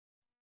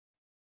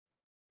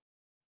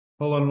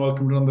Hello and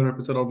welcome to another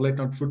episode of Late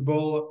Night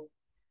Football.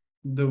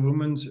 The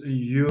Women's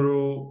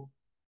Euro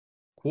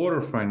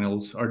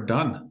quarterfinals are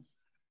done.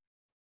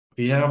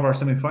 We have our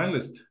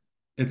semifinalists.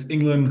 It's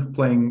England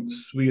playing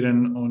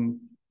Sweden on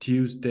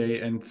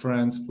Tuesday and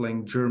France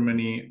playing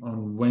Germany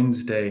on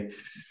Wednesday.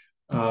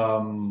 If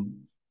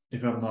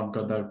I've not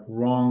got that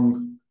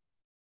wrong,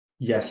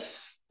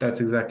 yes,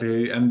 that's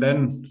exactly. And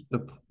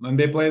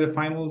they play the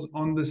finals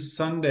on the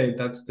Sunday.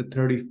 That's the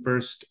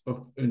 31st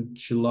of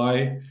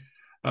July,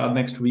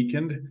 next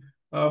weekend.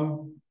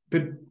 But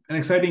an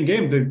exciting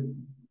game.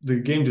 The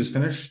game just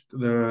finished.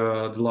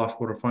 The last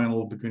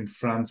quarterfinal between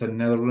France and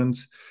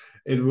Netherlands.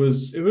 It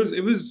was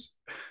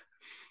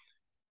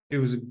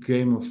a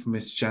game of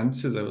missed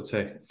chances, I would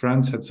say.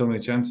 France had so many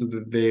chances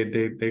that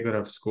they could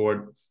have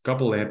scored a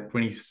couple. They had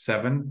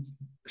 27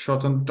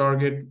 shots on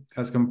target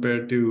as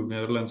compared to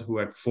Netherlands, who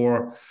had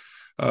four.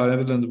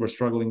 Netherlands were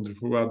struggling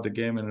throughout the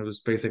game, and it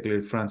was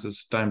basically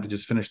France's time to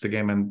just finish the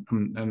game,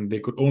 and they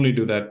could only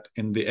do that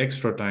in the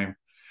extra time,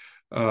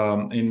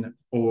 and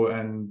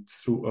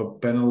through a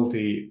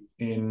penalty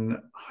in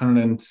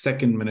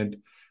 102nd minute,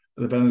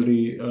 the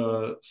penalty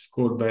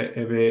scored by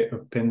Eve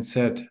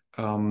Penset.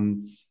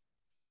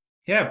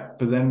 Yeah,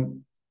 but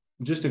then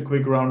just a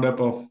quick roundup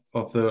of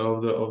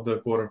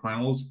the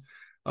quarterfinals.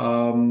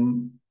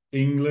 Um,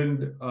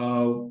 England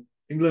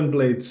England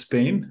played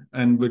Spain,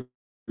 and with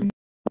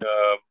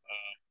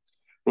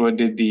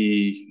provided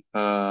the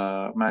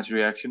match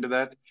reaction to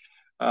that.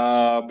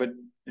 But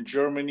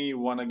Germany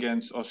won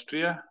against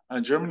Austria.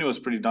 Germany was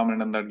pretty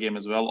dominant in that game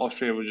as well.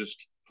 Austria was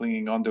just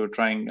clinging on. They were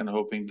trying and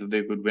hoping that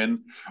they could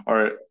win.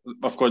 Or,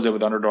 of course, they were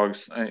the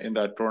underdogs in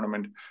that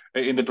tournament,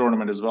 in the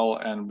tournament as well.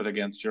 But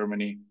against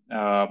Germany,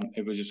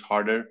 it was just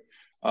harder.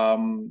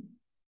 Um,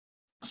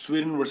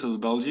 Sweden versus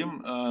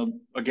Belgium.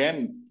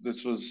 Again,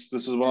 this was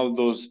one of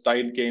those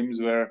tight games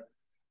where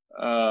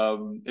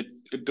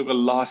it took a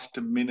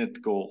last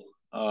minute goal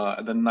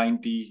at the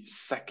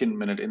 92nd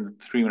minute in the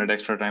 3 minute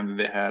extra time that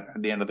they had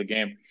at the end of the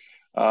game.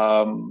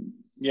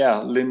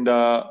 Yeah,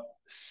 Linda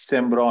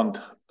Sembrant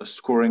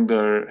scoring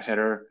the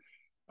header,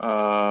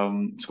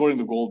 scoring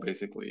the goal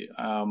basically,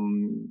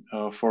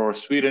 for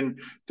Sweden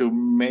to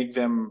make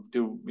them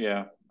to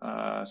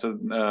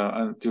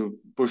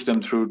push them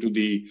through to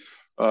the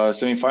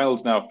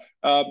semifinals now.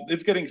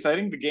 It's getting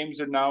exciting. The games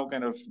are now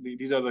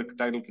these are the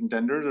title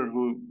contenders, or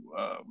who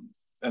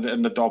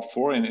and the top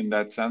four in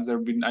that sense.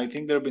 I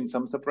think there have been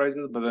some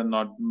surprises, but they're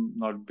not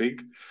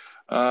big.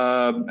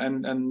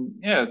 And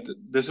yeah,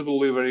 this will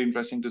be very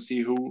interesting to see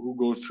who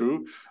goes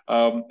through.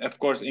 Of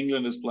course,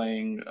 England is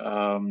playing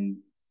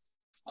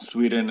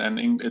Sweden,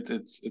 and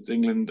it's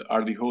England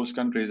are the host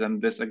countries,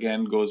 and this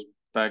again goes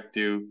back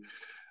to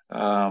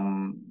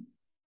um,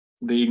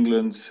 the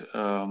England's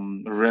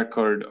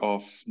record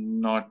of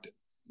not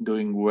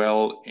doing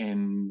well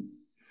in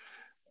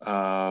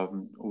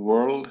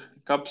World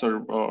Cups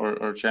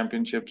or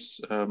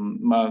championships,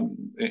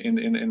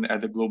 in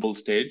at the global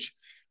stage.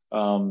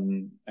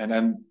 And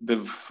then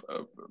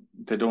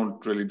they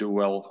don't really do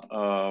well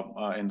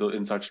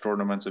in such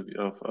tournaments of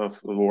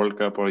the World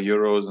Cup or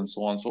Euros and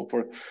so on and so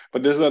forth.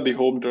 But this is at the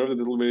home turf. It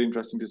will be very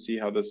interesting to see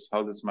how this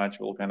match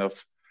will kind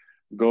of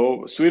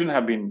go. Sweden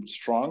have been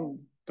strong,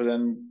 but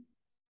then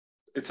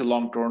it's a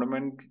long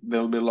tournament.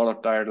 There'll be a lot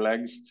of tired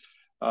legs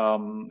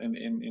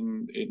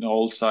in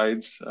all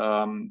sides.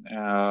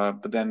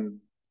 But then,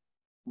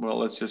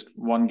 well, it's just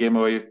one game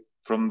away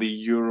from the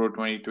Euro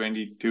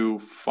 2022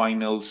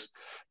 finals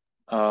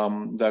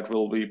that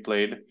will be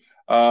played.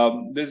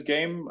 This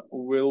game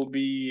will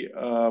be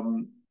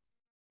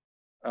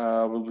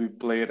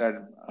played at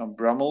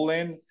Bramall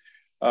Lane.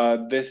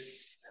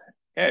 This,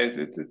 yeah,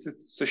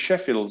 it's a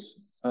Sheffield's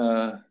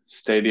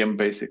stadium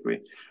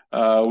basically,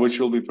 which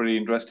will be pretty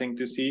interesting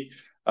to see.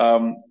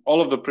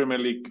 All of the Premier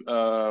League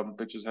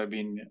pitches have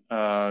been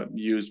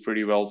used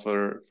pretty well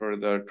for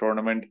the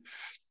tournament,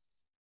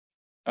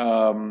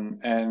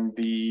 and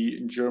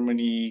the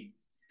Germany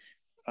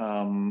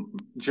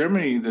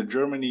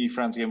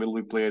France game will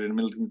be played in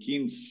Milton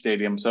Keynes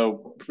Stadium.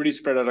 So pretty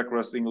spread out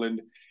across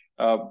England.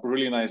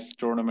 Really nice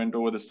tournament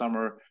over the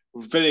summer.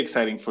 Very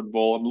exciting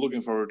football. I'm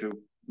looking forward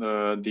to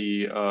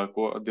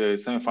the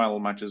semi-final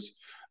matches.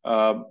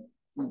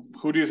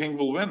 Who do you think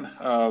will win?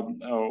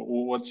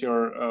 What's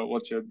your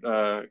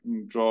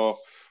draw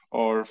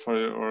or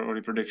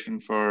the prediction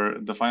for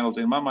the finals?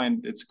 In my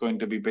mind, it's going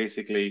to be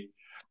basically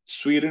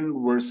Sweden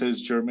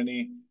versus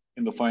Germany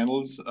in the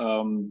finals.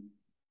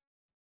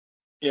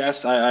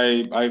 Yes,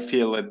 I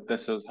feel that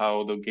this is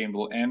how the game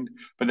will end.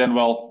 But then,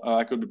 well,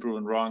 I could be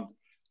proven wrong.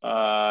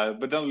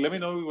 But then let me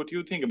know what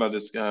you think about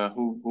this.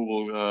 Who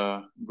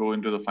will go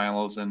into the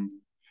finals, and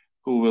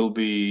who will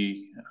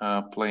be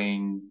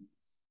playing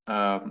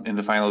in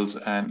the finals,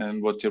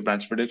 and what's your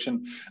match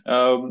prediction?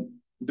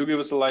 Do give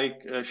us a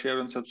like, share,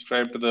 and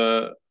subscribe to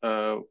the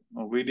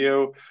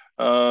video.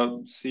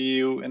 See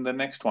you in the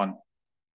next one.